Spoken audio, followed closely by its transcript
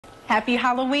Happy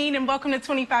Halloween and welcome to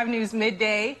 25 News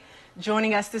Midday.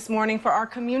 Joining us this morning for our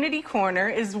community corner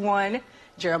is one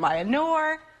Jeremiah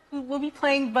Noor, who will be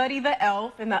playing Buddy the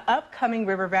Elf in the upcoming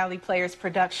River Valley Players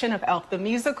production of Elf the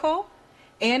Musical.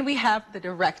 And we have the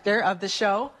director of the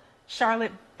show,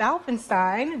 Charlotte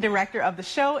Balfenstein, director of the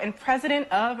show and president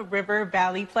of River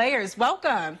Valley Players.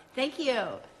 Welcome. Thank you.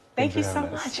 Thank you so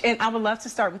much. And I would love to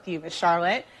start with you, Ms.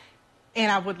 Charlotte. And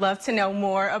I would love to know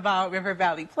more about River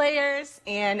Valley Players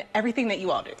and everything that you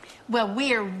all do. Well,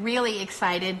 we are really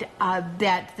excited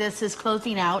that this is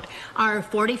closing out our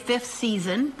 45th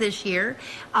season this year,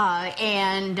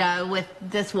 and with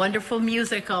this wonderful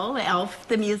musical, Elf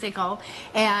the Musical.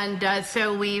 And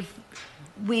so we've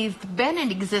been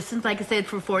in existence, like I said,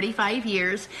 for 45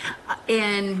 years,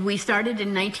 and we started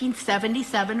in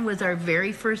 1977 was our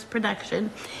very first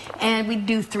production, and we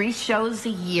do 3 shows a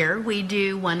year. We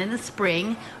do one in the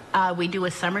spring, we do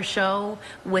a summer show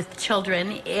with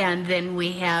children, and then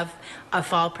we have a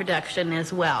fall production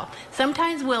as well.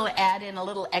 Sometimes we'll add in a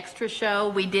little extra show.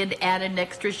 We did add an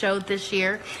extra show this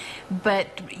year, but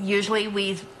usually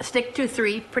we stick to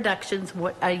 3 productions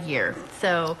a year.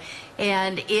 So,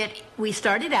 and we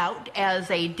started out as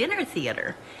a dinner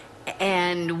theater,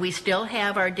 and we still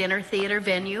have our dinner theater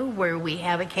venue where we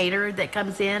have a caterer that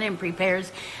comes in and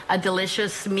prepares a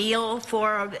delicious meal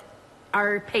for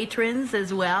our patrons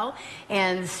as well.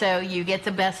 And so you get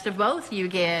the best of both. You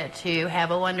get to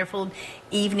have a wonderful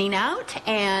evening out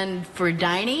and for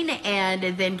dining,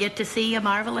 and then get to see a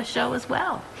marvelous show as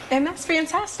well. And that's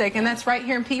fantastic. And that's right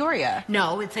here in Peoria.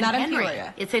 No, it's in Not Henry. In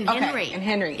Peoria. It's in okay, Henry. In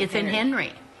Henry. It's in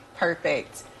Henry.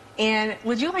 Perfect. And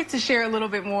would you like to share a little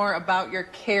bit more about your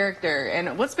character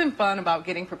and what's been fun about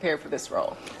getting prepared for this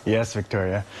role? Yes,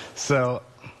 Victoria. So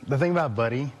the thing about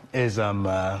Buddy is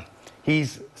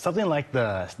he's something like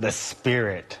the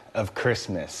spirit of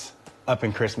Christmas up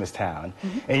in Christmas Town.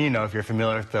 And you know, if you're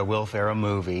familiar with the Will Ferrell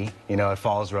movie, you know, it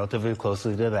follows relatively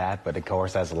closely to that, but of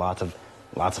course has lots of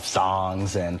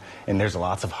songs and there's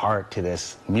lots of heart to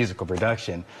this musical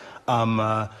production.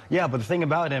 Yeah, but the thing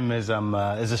about him is,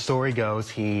 as the story goes,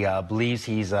 he believes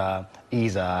he's a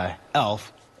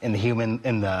elf in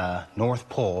the North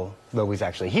Pole, though he's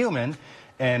actually human,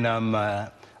 and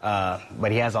but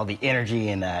he has all the energy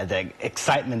and the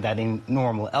excitement that a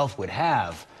normal elf would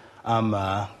have,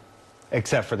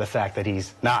 except for the fact that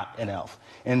he's not an elf.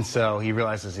 And so he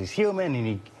realizes he's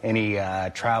human, and he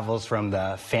travels from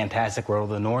the fantastic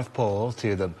world of the North Pole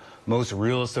to the most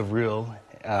realest of real,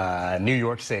 New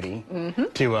York City,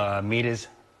 to meet his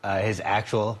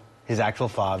actual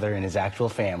father and his actual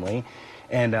family.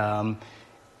 And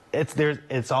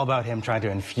it's all about him trying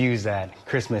to infuse that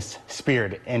Christmas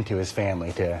spirit into his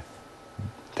family to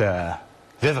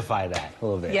vivify that a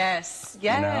little bit. Yes,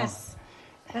 yes. You know?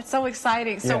 That's so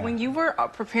exciting. So when you were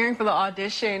preparing for the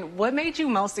audition, what made you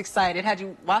most excited? Had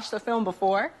you watched the film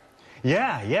before?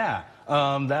 Yeah.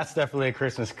 That's definitely a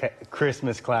Christmas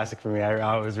classic for me. I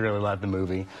always really loved the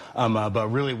movie.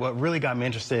 But really, what really got me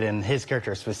interested in his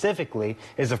character specifically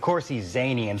is, of course, he's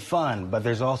zany and fun, but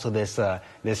there's also this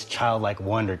childlike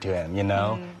wonder to him. You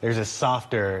know, there's this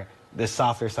softer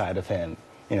side of him.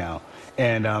 You know,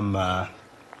 and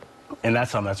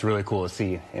that's something that's really cool to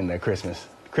see in the Christmas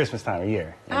time of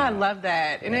year. I love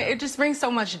that. And it just brings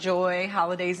so much joy,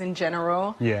 holidays in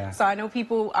general. Yeah. So I know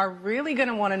people are really going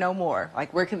to want to know more.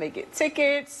 Like, where can they get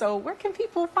tickets? So where can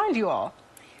people find you all?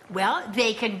 Well,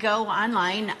 they can go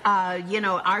online,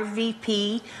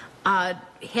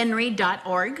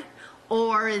 rvphenry.org,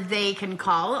 or they can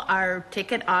call our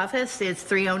ticket office. It's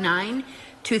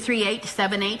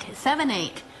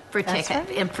 309-238-7878. For ticket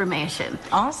information.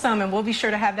 Awesome, and we'll be sure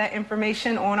to have that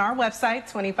information on our website,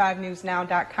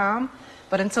 25newsnow.com.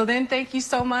 But until then, thank you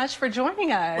so much for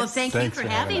joining us. Well, thanks you for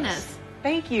having us.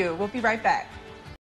 Thank you. We'll be right back.